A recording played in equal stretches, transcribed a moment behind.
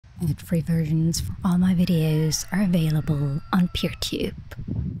Ad-free versions for all my videos are available on PeerTube.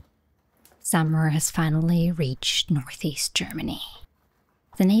 Summer has finally reached northeast Germany.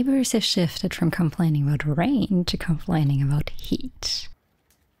 The neighbors have shifted from complaining about rain to complaining about heat.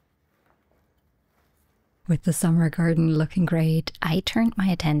 With the summer garden looking great, I turned my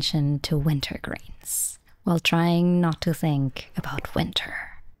attention to winter greens, while trying not to think about winter.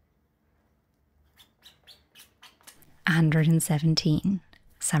 117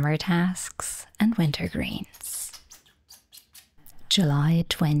 Summer Tasks and Winter Greens. July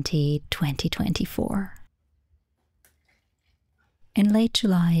 20, 2024. In late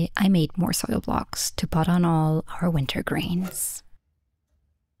July, I made more soil blocks to pot on all our winter greens.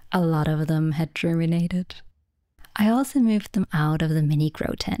 A lot of them had germinated. I also moved them out of the mini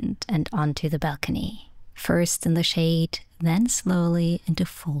grow tent and onto the balcony, first in the shade, then slowly into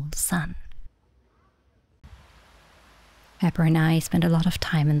full sun. Pepper and I spent a lot of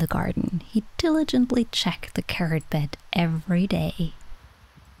time in the garden. He diligently checked the carrot bed every day.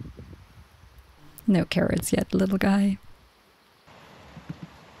 No carrots yet, little guy.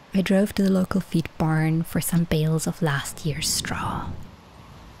 I drove to the local feed barn for some bales of last year's straw.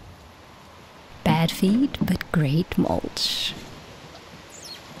 Bad feed, but great mulch.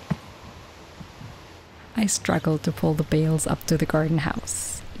 I struggled to pull the bales up to the garden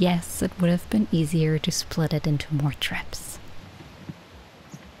house. Yes, it would have been easier to split it into more trips.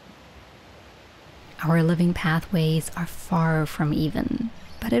 Our living pathways are far from even,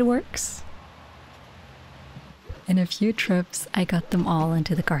 but it works. In a few trips, I got them all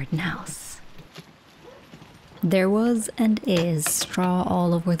into the garden house. There was and is straw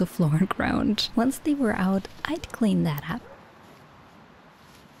all over the floor and ground. Once they were out, I'd clean that up.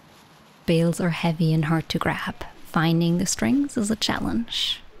 Bales are heavy and hard to grab. Finding the strings is a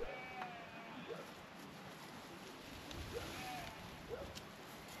challenge.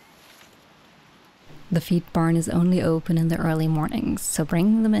 The feed barn is only open in the early mornings, so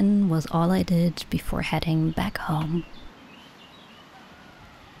bringing them in was all I did before heading back home.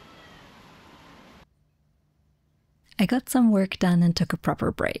 I got some work done and took a proper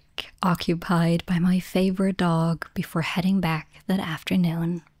break, occupied by my favorite dog before heading back that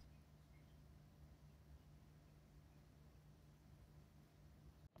afternoon.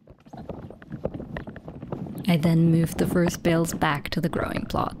 I then moved the first bales back to the growing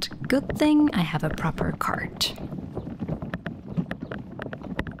plot. Good thing I have a proper cart.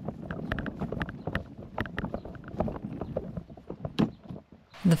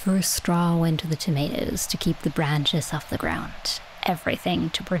 The first straw went to the tomatoes to keep the branches off the ground. Everything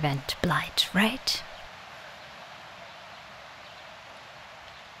to prevent blight, right?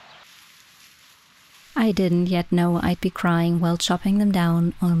 I didn't yet know I'd be crying while chopping them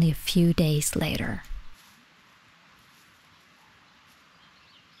down only a few days later.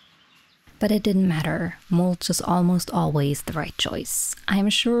 But it didn't matter. Mulch is almost always the right choice. I'm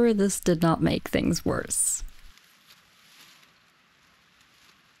sure this did not make things worse.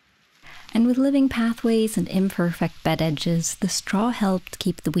 And with living pathways and imperfect bed edges, the straw helped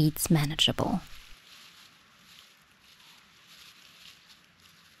keep the weeds manageable.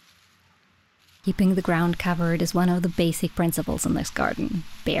 Keeping the ground covered is one of the basic principles in this garden.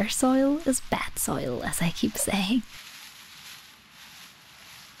 Bare soil is bad soil, as I keep saying.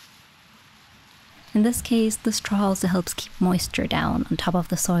 In this case, the straw also helps keep moisture down on top of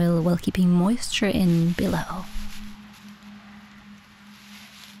the soil while keeping moisture in below.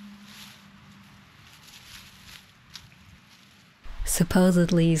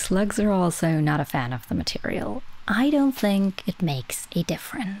 Supposedly, slugs are also not a fan of the material. I don't think it makes a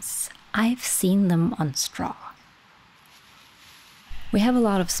difference. I've seen them on straw. We have a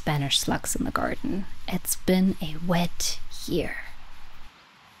lot of Spanish slugs in the garden. It's been a wet year.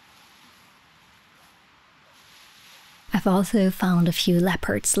 I've also found a few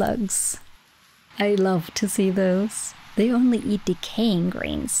leopard slugs. I love to see those. They only eat decaying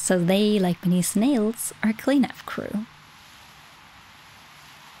grains, so they, like many snails, are cleanup crew.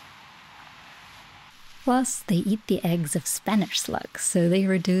 Plus, they eat the eggs of Spanish slugs, so they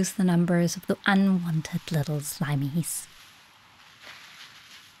reduce the numbers of the unwanted little slimies.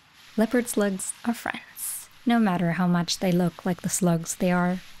 Leopard slugs are friends, no matter how much they look like the slugs they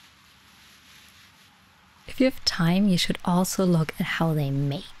are. If you have time, you should also look at how they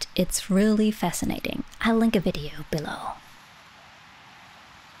mate. It's really fascinating. I'll link a video below.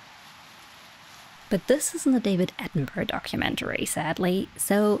 But this isn't a David Attenborough documentary, sadly,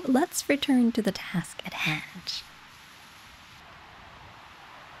 so let's return to the task at hand.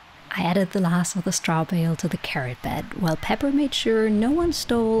 I added the last of the straw bale to the carrot bed, while Pepper made sure no one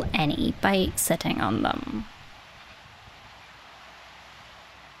stole any by sitting on them.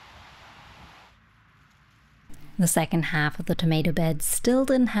 The second half of the tomato bed still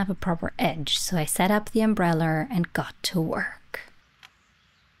didn't have a proper edge, so I set up the umbrella and got to work.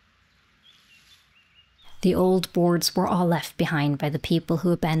 The old boards were all left behind by the people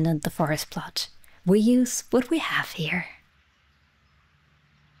who abandoned the forest plot. We use what we have here.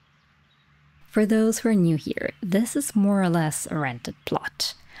 For those who are new here, this is more or less a rented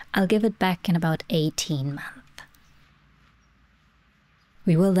plot. I'll give it back in about 18 months.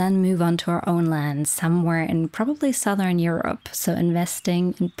 We will then move on to our own land somewhere in probably southern Europe, so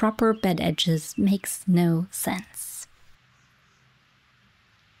investing in proper bed edges makes no sense.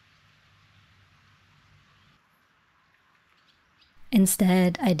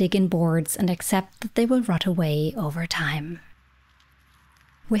 Instead, I dig in boards and accept that they will rot away over time.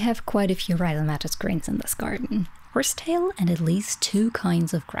 We have quite a few rhizomatous greens in this garden, horsetail and at least 2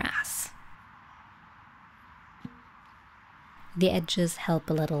 kinds of grass. The edges help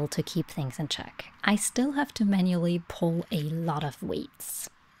a little to keep things in check. I still have to manually pull a lot of weeds.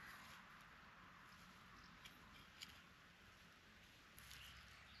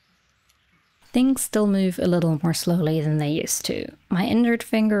 Things still move a little more slowly than they used to. My injured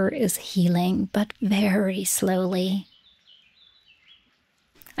finger is healing, but very slowly.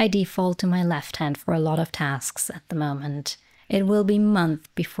 I default to my left hand for a lot of tasks at the moment. It will be months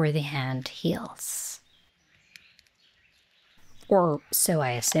before the hand heals. Or so I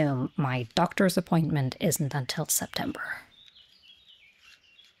assume. My doctor's appointment isn't until September.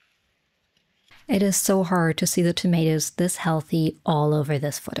 It is so hard to see the tomatoes this healthy all over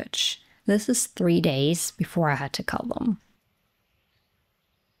this footage. This is 3 days before I had to cull them.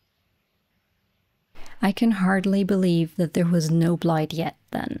 I can hardly believe that there was no blight yet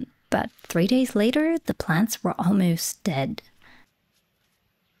then, but 3 days later the plants were almost dead.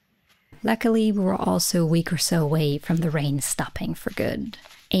 Luckily, we were also a week or so away from the rain stopping for good.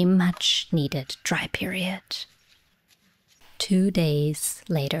 A much needed dry period. 2 days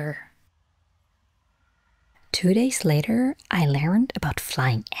later. 2 days later, I learned about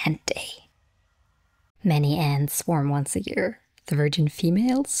Flying Ant Day. Many ants swarm once a year. The virgin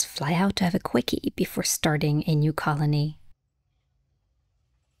females fly out to have a quickie before starting a new colony.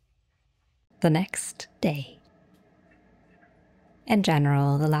 The next day. In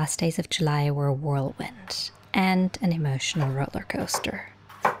general, the last days of July were a whirlwind and an emotional roller coaster.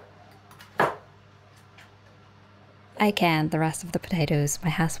 I canned the rest of the potatoes my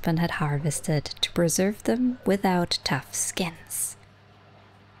husband had harvested to preserve them without tough skins.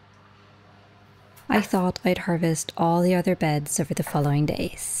 I thought I'd harvest all the other beds over the following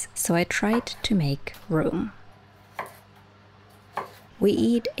days, so I tried to make room. We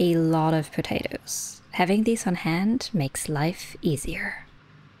eat a lot of potatoes. Having these on hand makes life easier.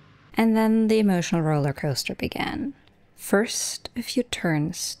 And then the emotional roller coaster began. First, a few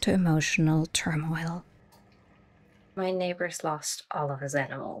turns to emotional turmoil. My neighbors lost all of his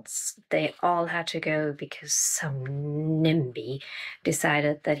animals. They all had to go because some NIMBY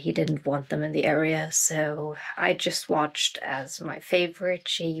decided that he didn't want them in the area, so I just watched as my favorite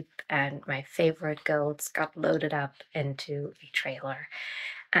sheep and my favorite goats got loaded up into a trailer.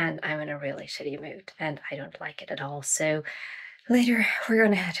 And I'm in a really shitty mood, and I don't like it at all, so later we're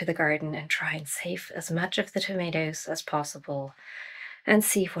gonna head to the garden and try and save as much of the tomatoes as possible. And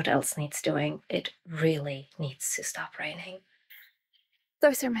see what else needs doing. It really needs to stop raining.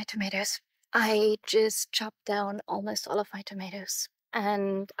 Those are my tomatoes. I just chopped down almost all of my tomatoes.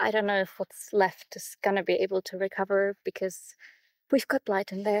 And I don't know if what's left is gonna be able to recover because we've got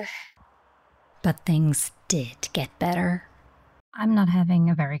blight in there. But things did get better. I'm not having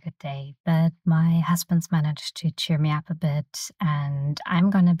a very good day, but my husband's managed to cheer me up a bit, and I'm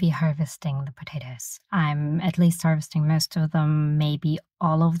gonna be harvesting the potatoes. I'm at least harvesting most of them, maybe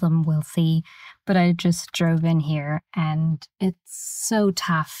all of them, we'll see. But I just drove in here, and it's so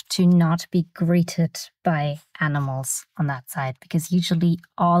tough to not be greeted by animals on that side, because usually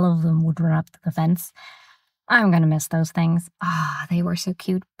all of them would run up to the fence. I'm gonna miss those things. They were so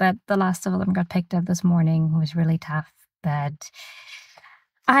cute, but the last of them got picked up this morning. It was really tough. But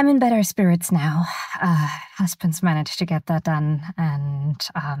I'm in better spirits now. Husband's managed to get that done, and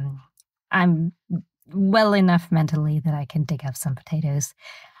I'm well enough mentally that I can dig up some potatoes.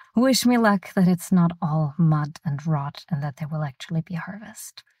 Wish me luck that it's not all mud and rot and that there will actually be a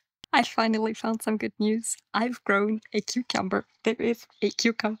harvest. I finally found some good news. I've grown a cucumber. There is a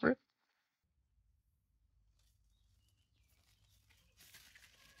cucumber.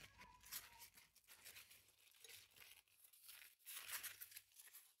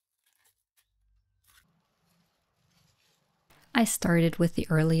 I started with the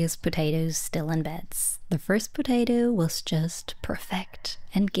earliest potatoes still in beds. The first potato was just perfect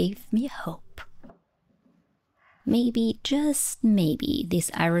and gave me hope. maybe, just maybe,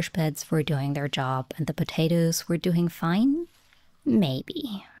 these Irish beds were doing their job and the potatoes were doing fine?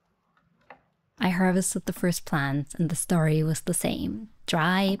 Maybe. I harvested the first plants and the story was the same.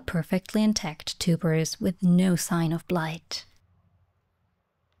 Dry, perfectly intact tubers with no sign of blight.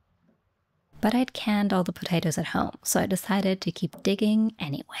 But I'd canned all the potatoes at home, so I decided to keep digging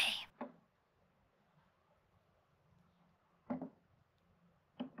anyway.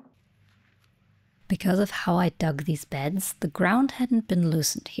 Because of how I dug these beds, the ground hadn't been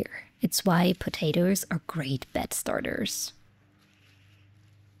loosened here. It's why potatoes are great bed starters.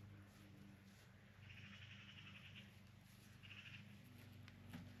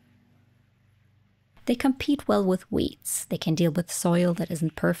 They compete well with weeds, they can deal with soil that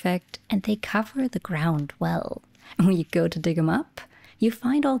isn't perfect, and they cover the ground well. And when you go to dig them up, you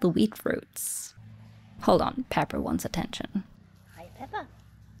find all the weed roots. Hold on, Pepper wants attention. Hi, Peppa.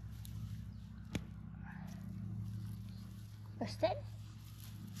 What's that?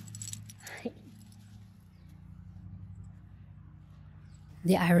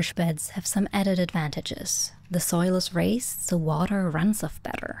 The Irish beds have some added advantages. The soil is raised, so water runs off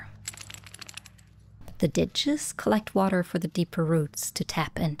better. But the ditches collect water for the deeper roots to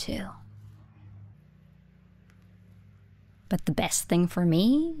tap into. But the best thing for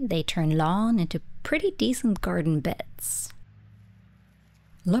me, they turn lawn into pretty decent garden beds.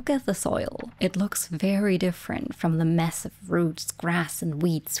 Look at the soil. It looks very different from the mess of roots, grass, and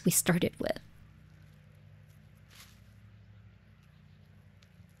weeds we started with.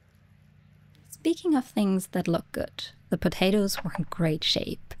 Speaking of things that look good, the potatoes were in great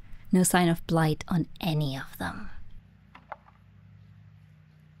shape. No sign of blight on any of them.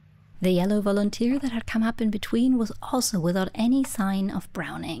 The yellow volunteer that had come up in between was also without any sign of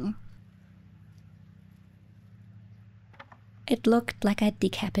browning. It looked like I'd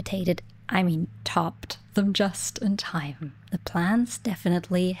topped them just in time. The plants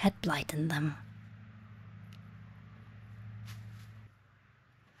definitely had blight in them.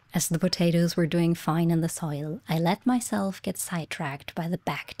 As the potatoes were doing fine in the soil, I let myself get sidetracked by the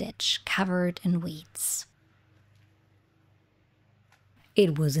back ditch covered in weeds.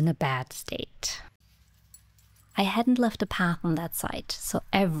 It was in a bad state. I hadn't left a path on that side, so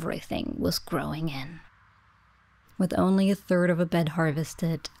everything was growing in. With only a third of a bed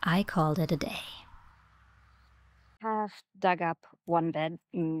harvested, I called it a day. Have dug up one bed,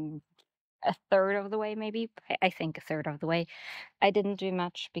 a third of the way maybe. I think a third of the way. I didn't do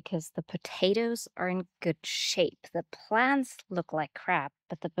much because the potatoes are in good shape. The plants look like crap,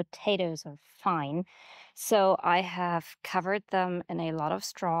 but the potatoes are fine. So I have covered them in a lot of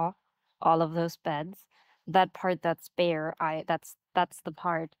straw, all of those beds. That part that's bare, that's the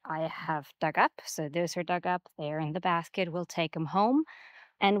part I have dug up. So those are dug up. They're in the basket. We'll take them home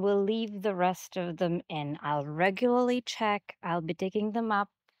and we'll leave the rest of them in. I'll regularly check. I'll be digging them up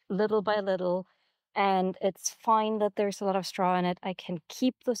little by little. And it's fine that there's a lot of straw in it. I can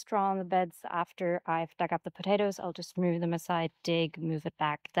keep the straw on the beds after I've dug up the potatoes. I'll just move them aside, dig, move it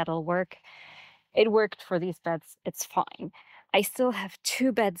back. That'll work. It worked for these beds. It's fine. I still have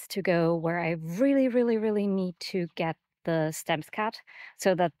 2 beds to go where I really, really, really need to get the stems cut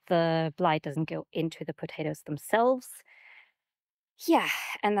so that the blight doesn't go into the potatoes themselves. Yeah,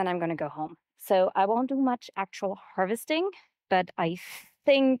 and then I'm going to go home. So I won't do much actual harvesting, but I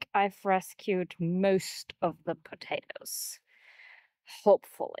think I've rescued most of the potatoes.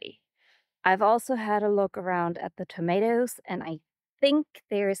 Hopefully. I've also had a look around at the tomatoes, and I think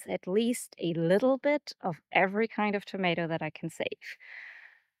there's at least a little bit of every kind of tomato that I can save.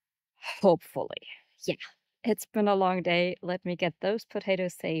 Hopefully. Yeah, it's been a long day. Let me get those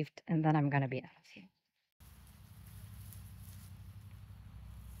potatoes saved, and then I'm going to be out of here.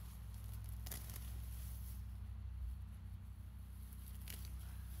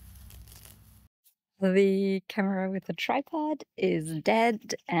 The camera with the tripod is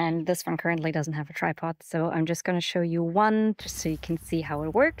dead, and this one currently doesn't have a tripod, so I'm just going to show you one just so you can see how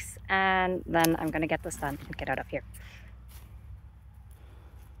it works, and then I'm going to get this done and get out of here.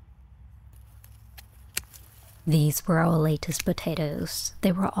 These were our latest potatoes.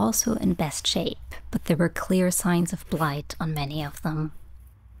 They were also in best shape, but there were clear signs of blight on many of them.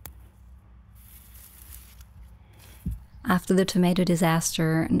 After the tomato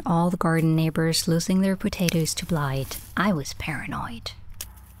disaster and all the garden neighbors losing their potatoes to blight, I was paranoid.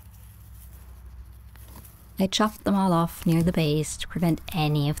 I chopped them all off near the base to prevent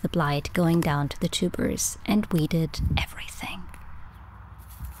any of the blight going down to the tubers and weeded everything.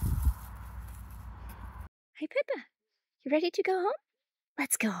 Hey, Peppa, you ready to go home?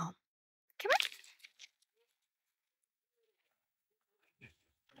 Let's go home. Come on.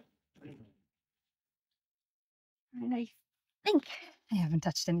 And I think I haven't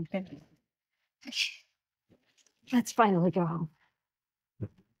touched anything. Okay. Let's finally go home.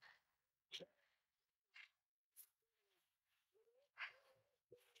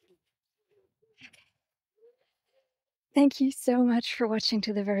 Thank you so much for watching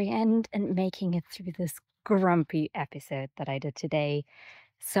to the very end and making it through this grumpy episode that I did today.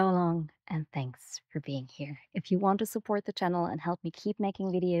 So long, and thanks for being here. If you want to support the channel and help me keep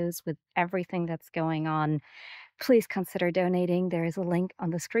making videos with everything that's going on, please consider donating. There is a link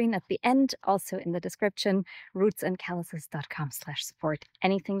on the screen at the end, also in the description, rootsandcalluses.com/support.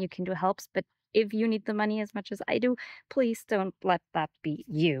 Anything you can do helps, but if you need the money as much as I do, please don't let that be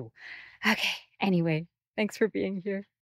you. Okay, anyway, thanks for being here.